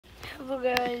Hello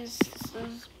guys, this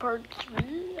is part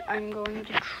 3. I'm going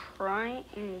to try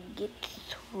and get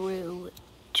through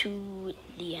to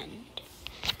the end.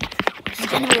 It's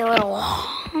going to be a little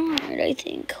hard, I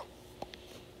think.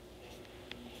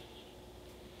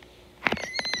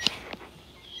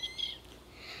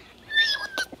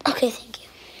 Okay, thank you.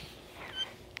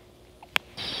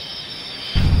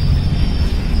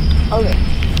 Okay.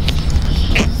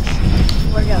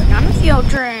 We're going on a field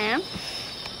trip.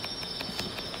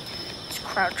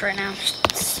 Crouch right now.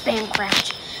 Just spam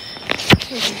crouch.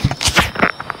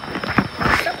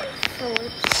 Someone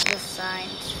flips the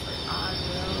signs for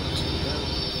audio to go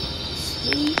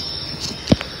sleep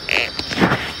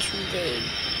to the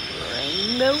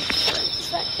rainbow. Is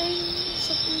that thing?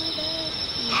 Something like that.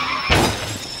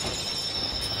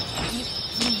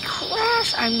 You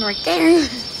crash. I'm right there.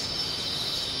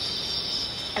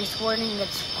 Ice warning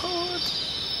gets pulled.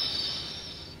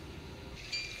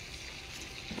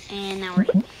 And now we're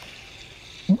here.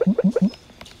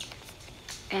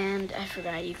 And I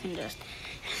forgot, you can just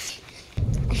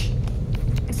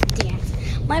dance.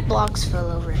 My blocks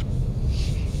fell over.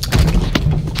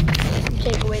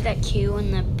 Take away that Q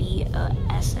and the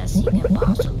BSS, you get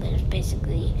boss. So there's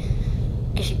basically,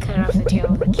 if you cut off the tail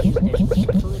of the Q, there's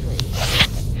literally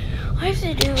all I have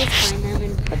to do is find them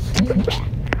and put them back.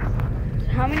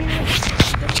 How many are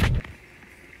there?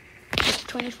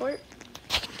 24?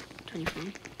 24.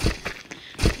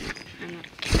 I'm not a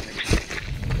coward.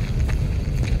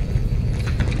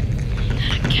 I'm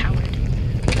not a coward,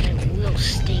 but I will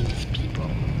stay with people.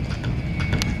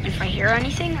 If I hear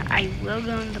anything, I will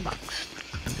go in the box.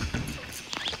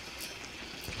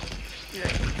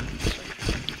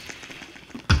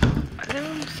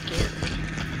 I'm scared.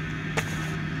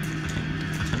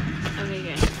 Okay,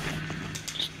 guys.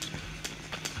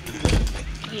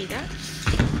 Okay, that's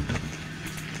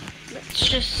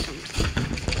just something.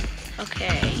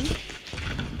 Okay.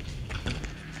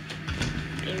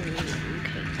 Okay.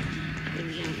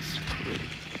 Really on this point.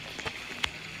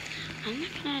 I'm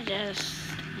not gonna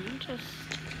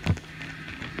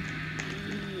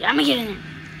I'm gonna get in there.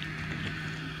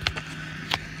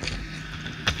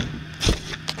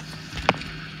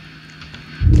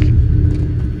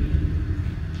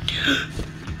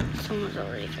 Someone's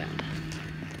already found it.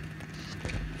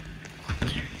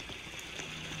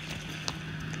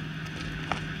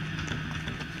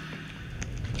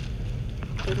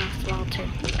 Walter.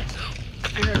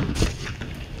 I heard him.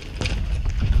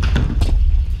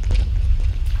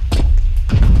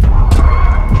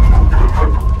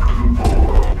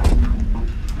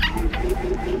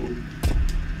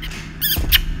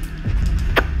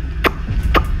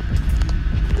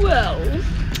 Well,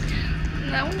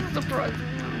 that was a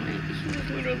surprising moment. He was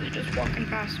literally just walking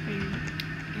past me.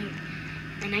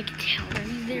 And I could tell that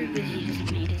he's there because he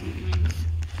just made his noise.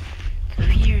 So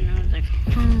here, and I was like,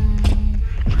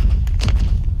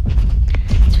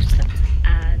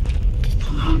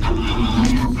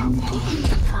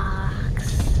 Fox.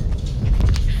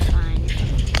 Fine.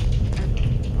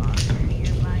 Water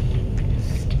nearby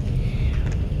used.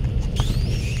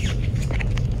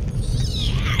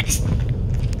 Yes.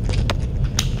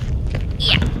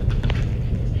 Yeah.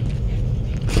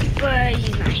 But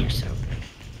he's not here, so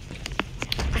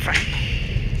we're fine.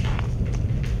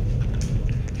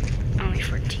 Only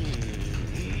 14.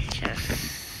 Just.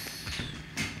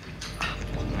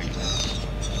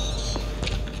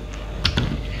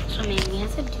 You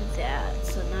have to do that,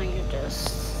 so now you're just,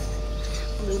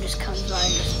 Blue just comes by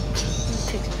and just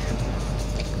picks it up.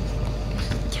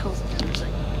 Kills them. It's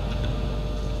like,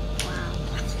 wow.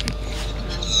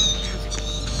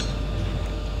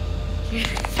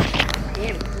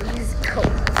 Damn, please go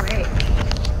away.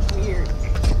 Weird.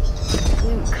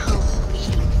 Blue, go away.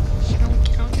 Don't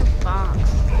get on your box.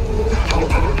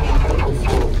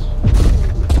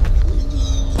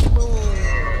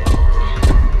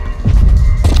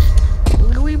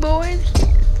 Boys,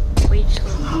 wait till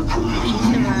she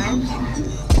survives.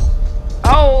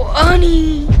 Oh,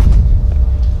 honey!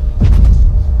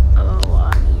 Oh,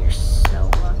 honey, you're so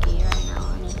lucky right now,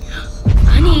 honey.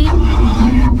 Honey! Oh,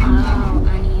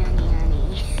 honey.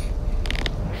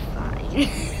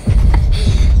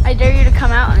 Fine. I dare you to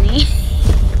come out, honey.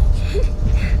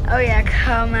 Oh yeah,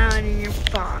 come out in your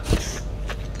box.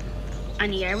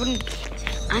 Honey, I wouldn't.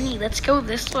 Honey, let's go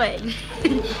this way.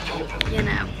 You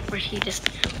know, where he just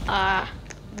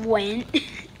went.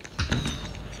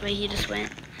 The way he just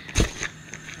went.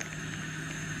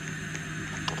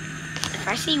 If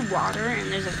I see water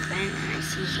and there's a vent and I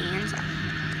see hands,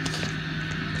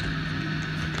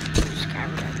 just grab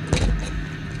it up.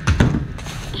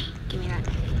 Give me that.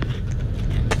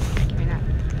 Give me that.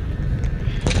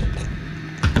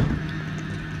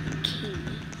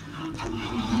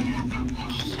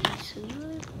 So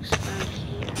you start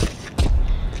here.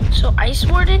 So Ice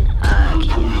Warden,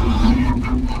 okay.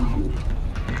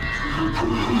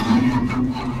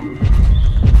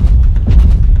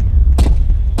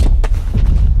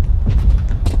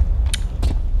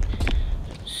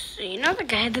 So you know the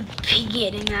guy at the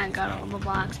beginning that got all the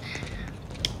blocks?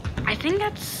 I think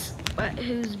that's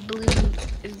who's Blue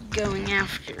is going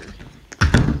after.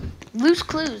 Loose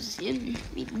clues. Yeah,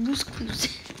 loose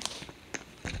clues.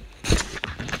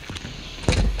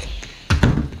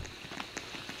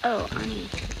 Oh, Ani,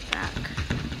 back.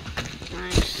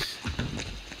 Nice.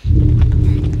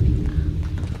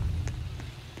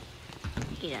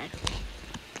 He died.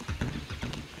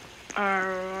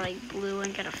 Alright, Blue,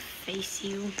 I'm gonna face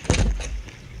you.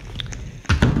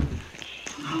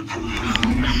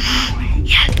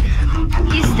 Yes!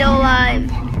 He's still alive.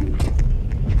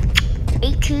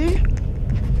 18.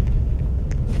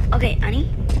 Okay, Ani,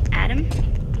 Adam.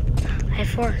 I have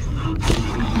 4.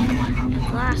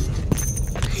 Last.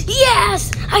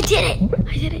 Yes! I did it!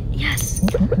 I did it, yes.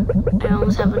 I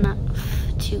almost have enough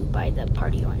to buy the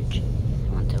party orange. I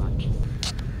want the orange.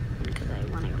 Because I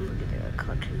want to go to the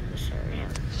collection of the area.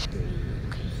 Green,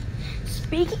 okay.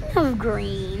 Speaking of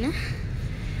green,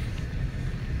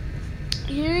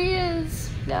 here he is,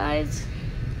 guys.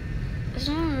 It's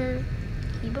over.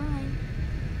 Keep buying.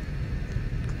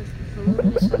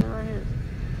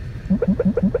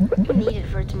 I need it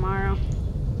for tomorrow.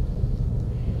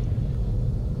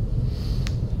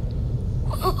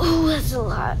 Oh, that's a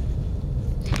lot.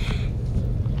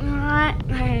 Alright,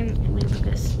 I'm leaving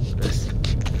this.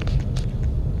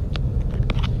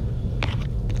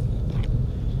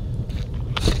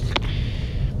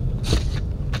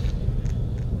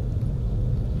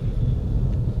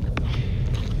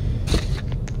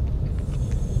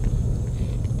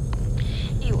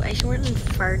 Ew, I swear to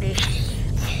farted.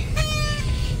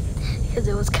 Because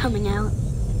it was coming out.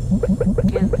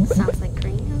 Yeah, it sounds like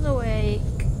Green is awake.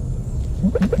 I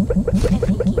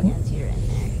think he knows you're in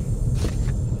there.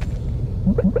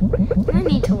 No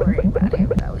need to worry about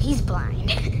him though. He's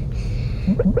blind.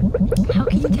 How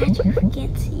can you catch him if he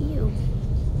can't see you?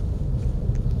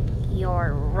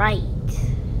 You're right.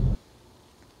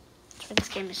 That's why this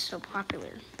game is so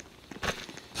popular.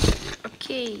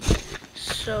 Okay,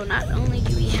 so not only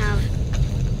do we have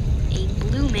a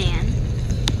blue man,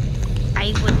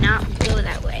 I would not go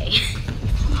that way.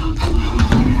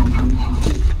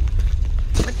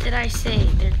 What did I say?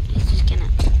 He's just gonna...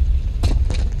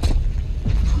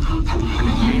 I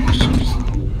wish she just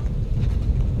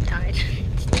died.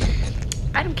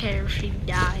 I don't care if she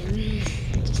dies.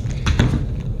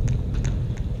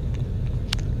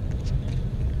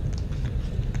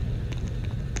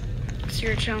 So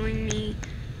you're telling me...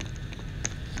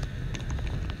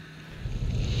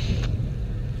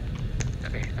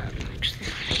 Okay, actually,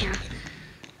 yeah.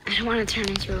 I don't want to turn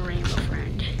into a rainbow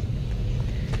friend.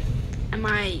 Am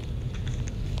I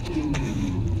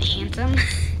handsome?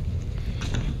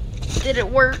 Did it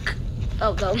work?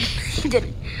 Oh, no, it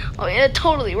didn't. Oh, yeah, it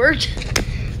totally worked.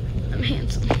 I'm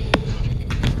handsome.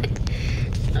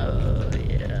 Oh,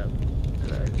 yeah.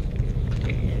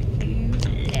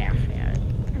 Laugh at it.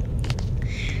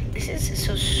 This is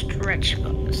so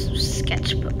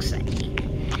sketchbooks, I mean.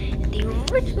 The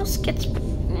original sketchbook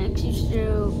Max used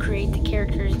to create the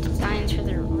characters' designs for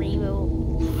the Rainbow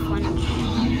Fun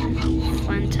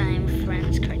Time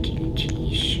Friends cartoon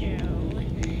TV show.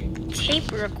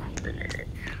 Tape recorder.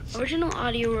 Original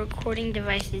audio recording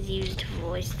devices used to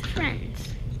voice the friends.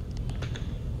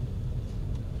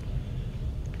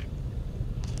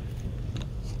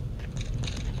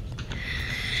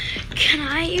 Can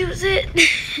I use it? I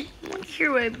want to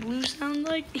hear what blue sounds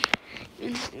like.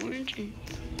 And orange and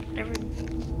whatever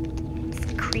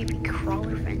this creepy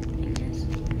crawler friend thing is.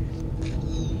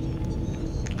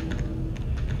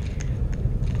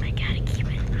 I gotta keep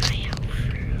an eye out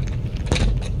for him.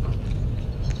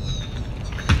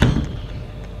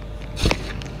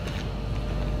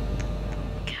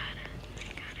 Gotta.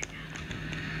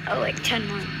 Oh, like 10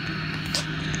 more.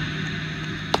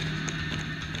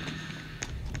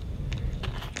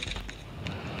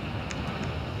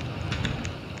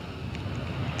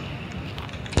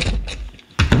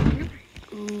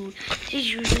 Ooh, this is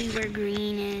usually where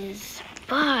green is,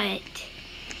 but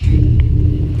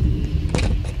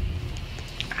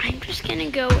I'm just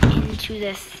gonna go into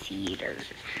the theater.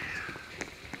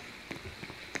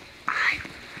 I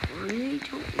really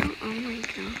don't know. Oh my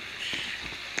gosh.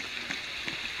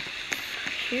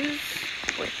 Here's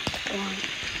what one.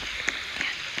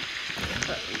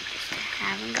 But we just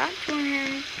haven't got to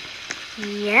him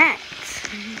yet.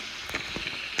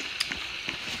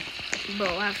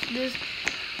 Bro, after this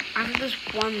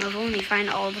one level, when you find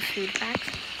all the food packs,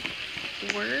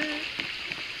 we're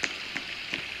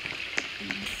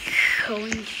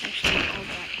going to actually all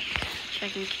that. So I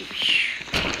can keep.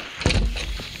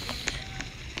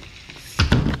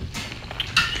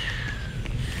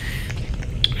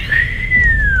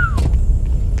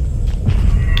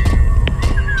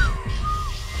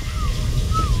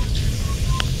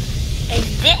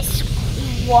 Is this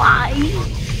why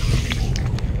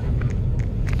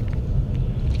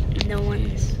no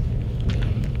one's?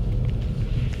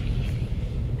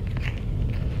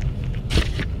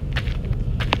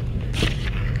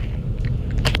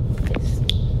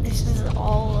 This is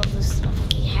all of the stuff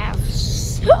we have.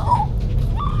 So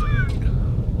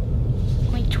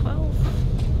only 12.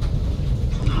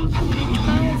 Only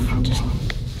 12. Just.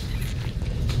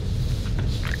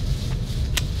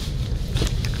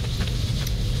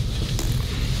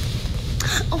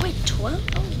 Oh wait, 12?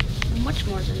 Oh, much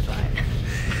more than 5. I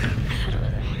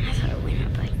thought it went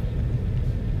up like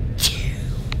 2.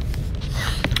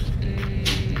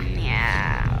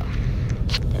 Yeah.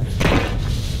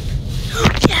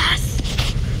 Yes!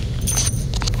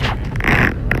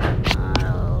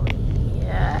 Oh,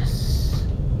 yes.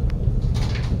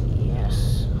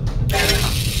 Yes.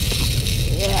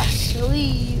 Yes,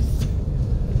 please.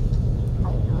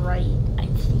 Alright, I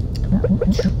think that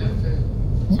was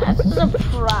that's a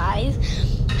surprise.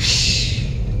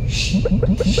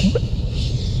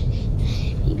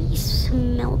 Maybe you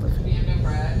smell the food.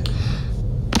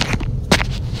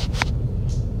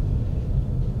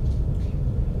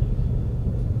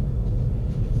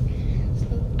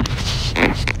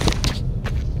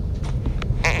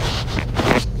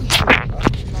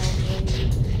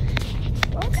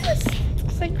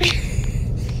 Looks like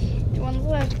the one's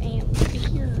left, and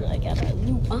here I got a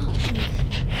new bomb.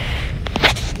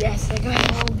 Yes, I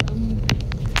got all of them.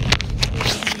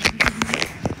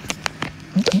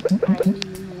 I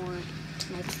need more.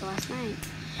 Tonight's the last night.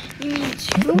 You need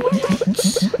 2 more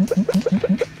nights?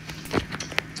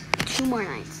 2 more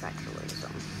nights, actually, so.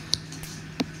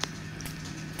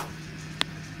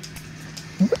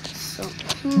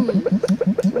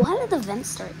 Why did the vents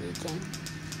start leaking?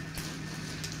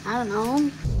 I don't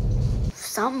know.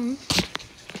 Something.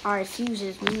 Alright,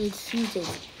 fuses. We need fuses.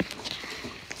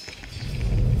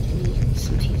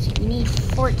 We need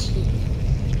 14,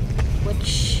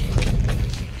 which,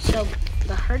 so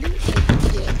the harder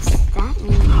it gets, that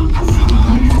means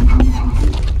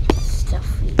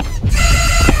stuff we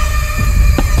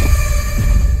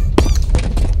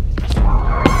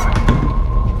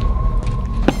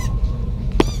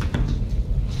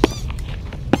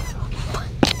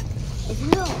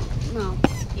isn't it? No,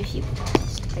 if you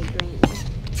start green.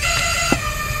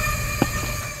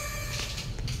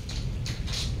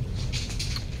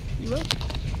 Look,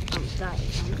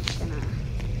 guys, I'm just gonna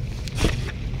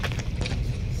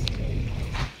stay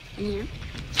in here.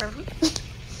 Perfect.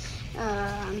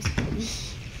 I'm just kidding.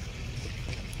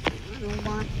 I don't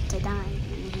want to die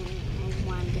in here. I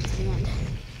want to get to the end.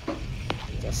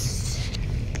 Just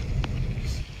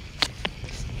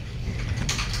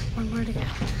one more to go.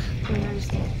 I'm gonna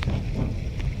stay.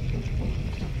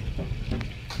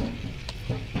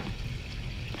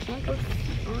 Can't go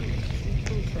on it.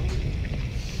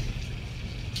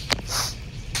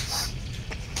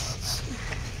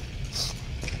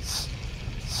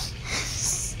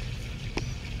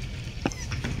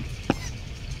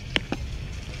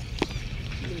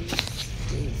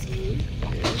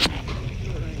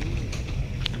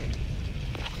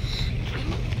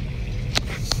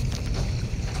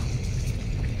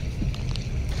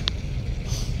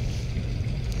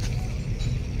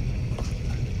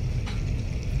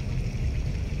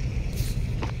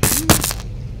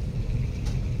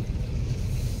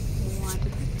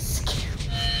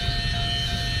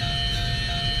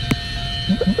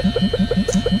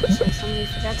 Somebody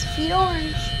forgot to feed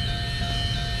Orange.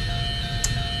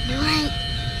 You're right.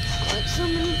 Like so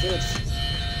many kids.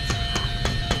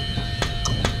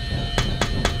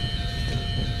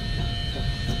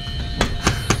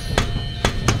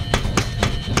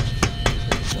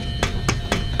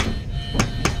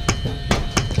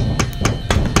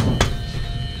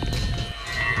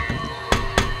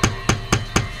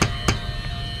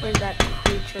 Where's that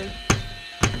creature?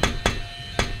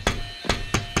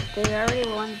 They already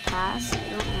won past. I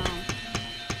don't know.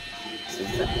 This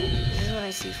is what I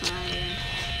see from out here.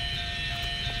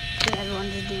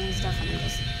 Everyone's just doing stuff and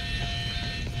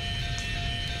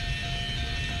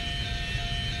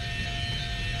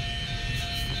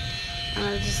I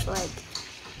was just like,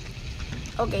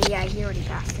 okay, yeah, he already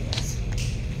passed, I guess.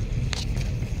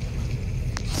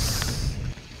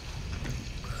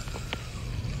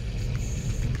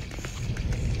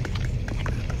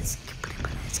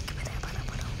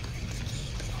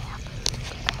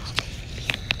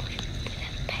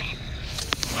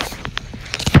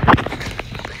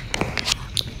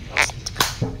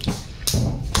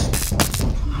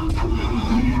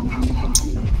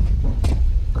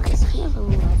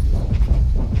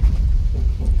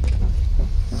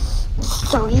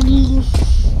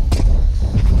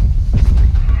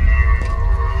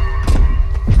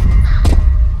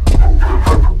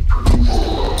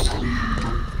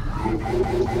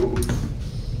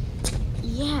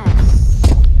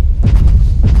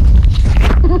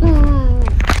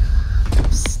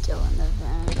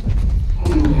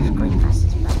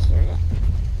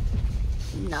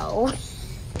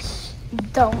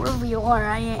 Don't reveal where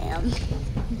I am. I'm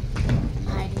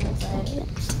hiding inside of it.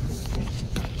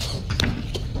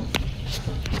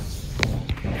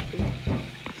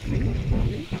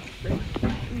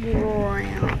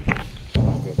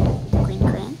 Green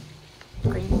crane.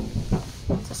 Green.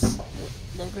 Just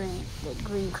the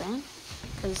green crane.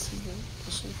 Because he's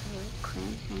the shape of a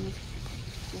crane.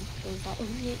 Is that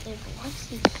idiot? What's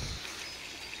he?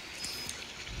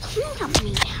 Tell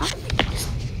me how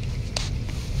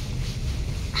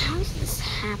does this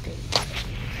happen?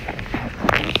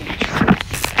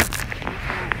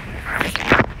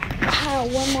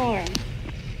 One more.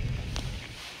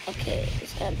 Okay,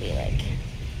 it's gotta be like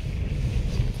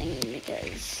something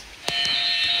because.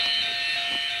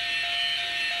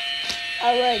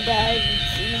 Alright, guys,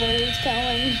 let's see where it's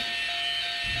going.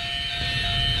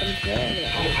 From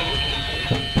there,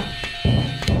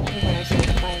 everyone I see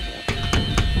fire.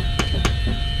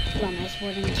 Come on, nice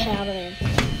word, get out of there.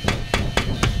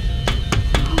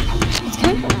 It's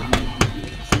coming from out.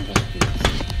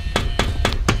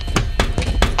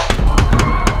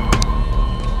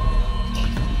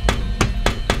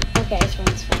 Okay, it's fine.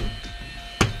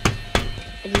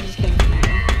 But you just came from out.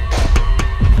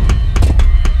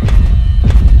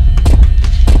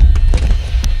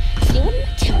 See what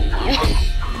I'm telling you?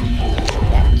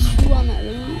 Got two on the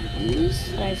rooms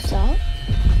that I saw.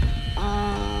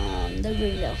 They're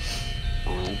green though.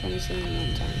 I've only seen them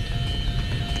one time.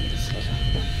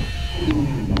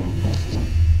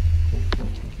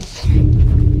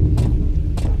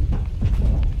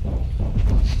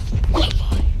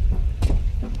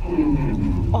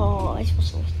 Oh, I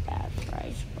supposed to look bad,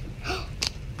 right?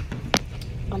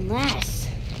 Unless.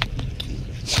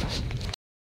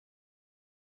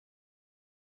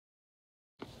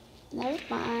 Never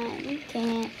mind, we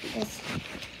can't. It's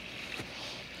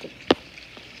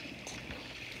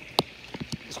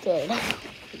good.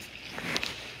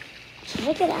 Should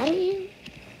I get out of here?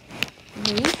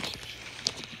 Green?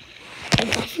 A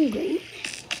Russian green?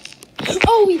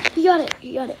 Oh, he got it.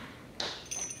 He got it.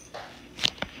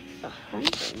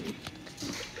 100.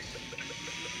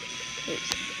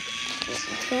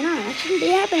 What's going on? That shouldn't be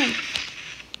happening.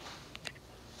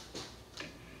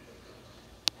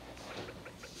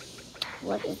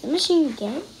 What is the machine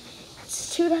get?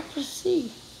 It's 2 Dr.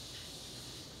 C.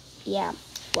 Yeah,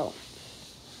 well,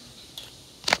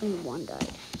 only one died.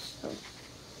 So,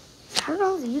 how did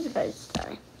all these guys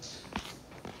die?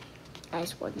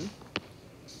 Ice Warden.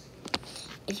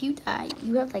 If you die,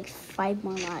 you have like 5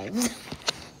 more lives.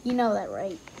 You know that,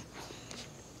 right?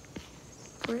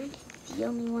 We're the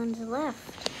only ones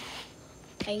left.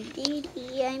 I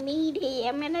made it.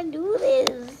 I'm gonna do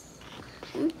this.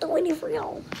 I'm doing it for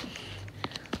y'all.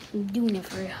 I'm doing it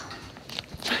for y'all.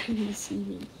 You're gonna see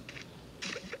me.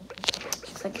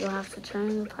 Looks like you'll have to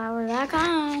turn the power back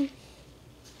on.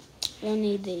 You'll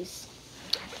need these.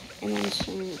 And then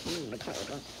turn the power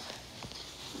back.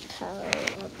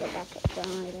 I'll go back up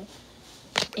down later.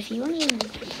 If you want to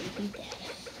beat that.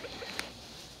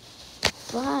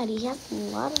 But he has a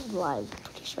lot of lives. I'm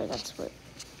pretty sure that's what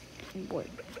word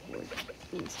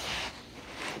means.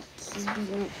 He's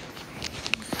beaten it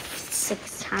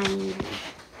 6 times.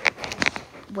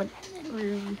 What?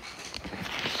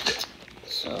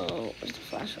 So, where's the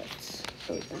flashlights?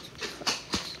 Oh, there's the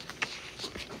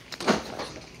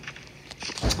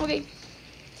flashlights. Okay.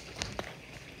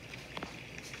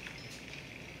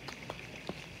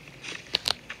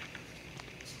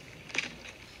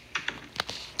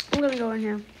 I'm gonna go in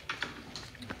here.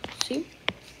 See?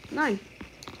 9.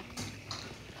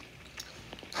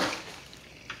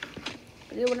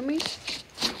 You know what I mean?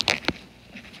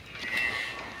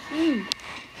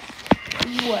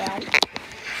 Well,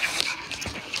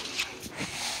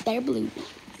 they're blue.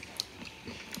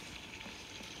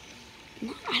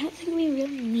 No, I don't think we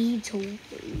really need to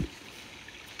worry.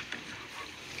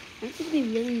 I don't think we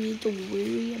really need to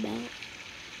worry about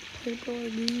purple or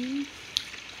green.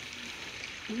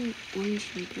 I think orange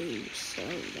and blue, so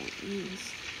that means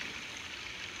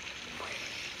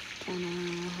we're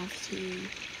gonna have to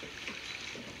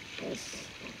just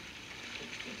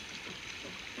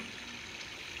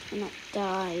not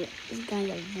die. This guy's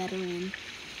a veteran.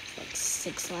 Like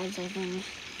 6 lives, I think.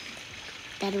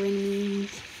 Veteran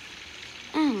means,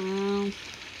 I don't know,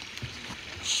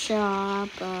 shop,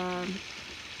 I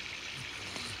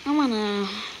wanna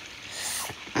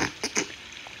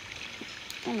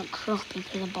curl up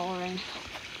into the ball ring.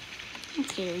 I'm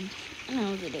scared. I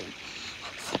know what to do.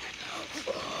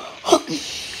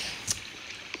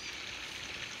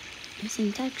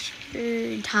 Missing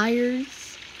texture,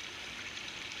 tires,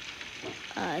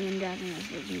 and then Dragon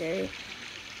is legendary.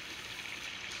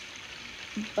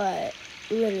 But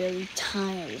literally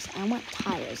tires. I want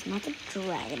tires, not the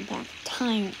dragon pack.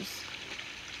 Tires.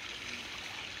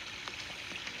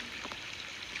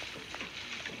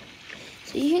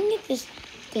 So you can get this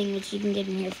thing, which you can get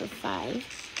in here for 5.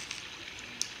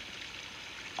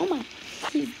 Oh my,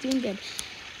 he's doing good.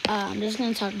 I'm just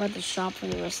going to talk about the shop for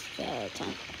the rest of the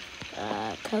time.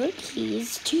 Color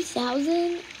keys,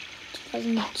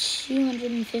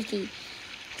 2,250.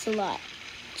 That's a lot.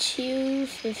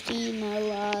 250, not a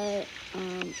lot. I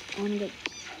want to get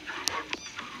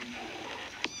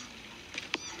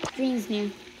greens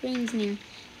near.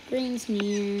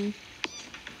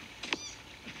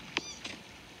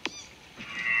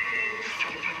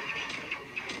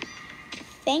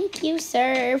 Thank you,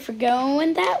 sir, for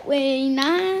going that way,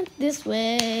 not this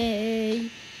way.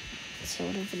 So I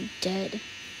would have been dead.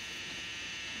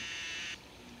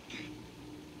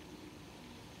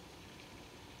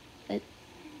 But,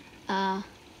 I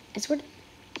swear to...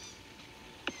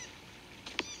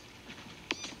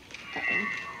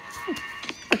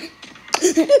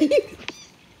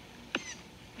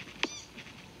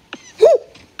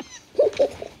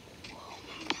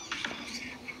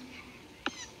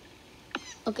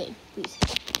 Okay, please.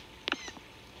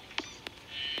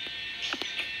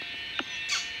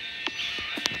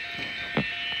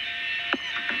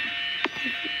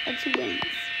 That's wins.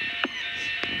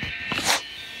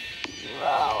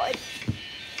 Bro,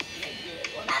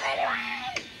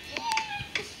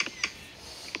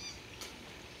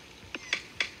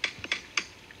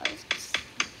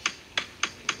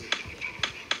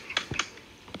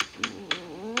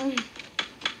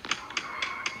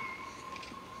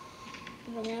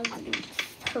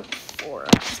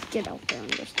 Just get out there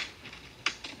and just...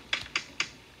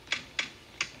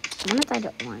 I'm gonna try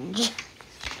the orange.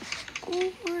 Or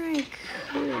I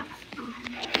could...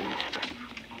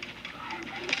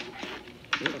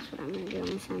 That's what I'm gonna do. I'm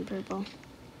gonna find purple.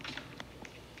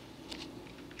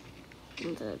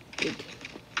 And the big...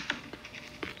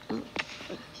 Oh.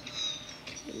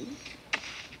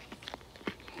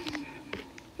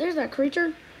 There's that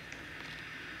creature.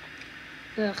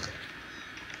 Ugh.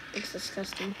 It's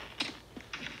disgusting.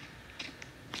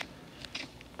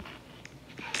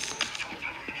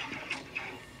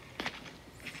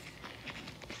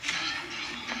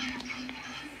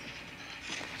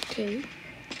 Okay.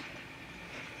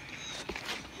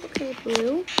 Okay,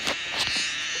 blue.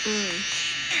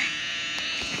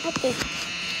 Okay.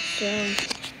 So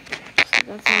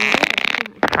that's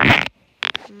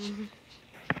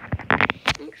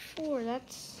Next 4,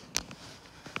 that's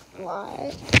a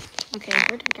lot. Okay,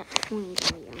 where did I got 20?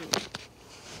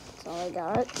 That's all I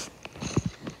got.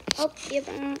 I'll give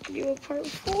you a part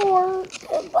 4.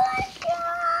 Goodbye,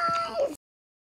 guys.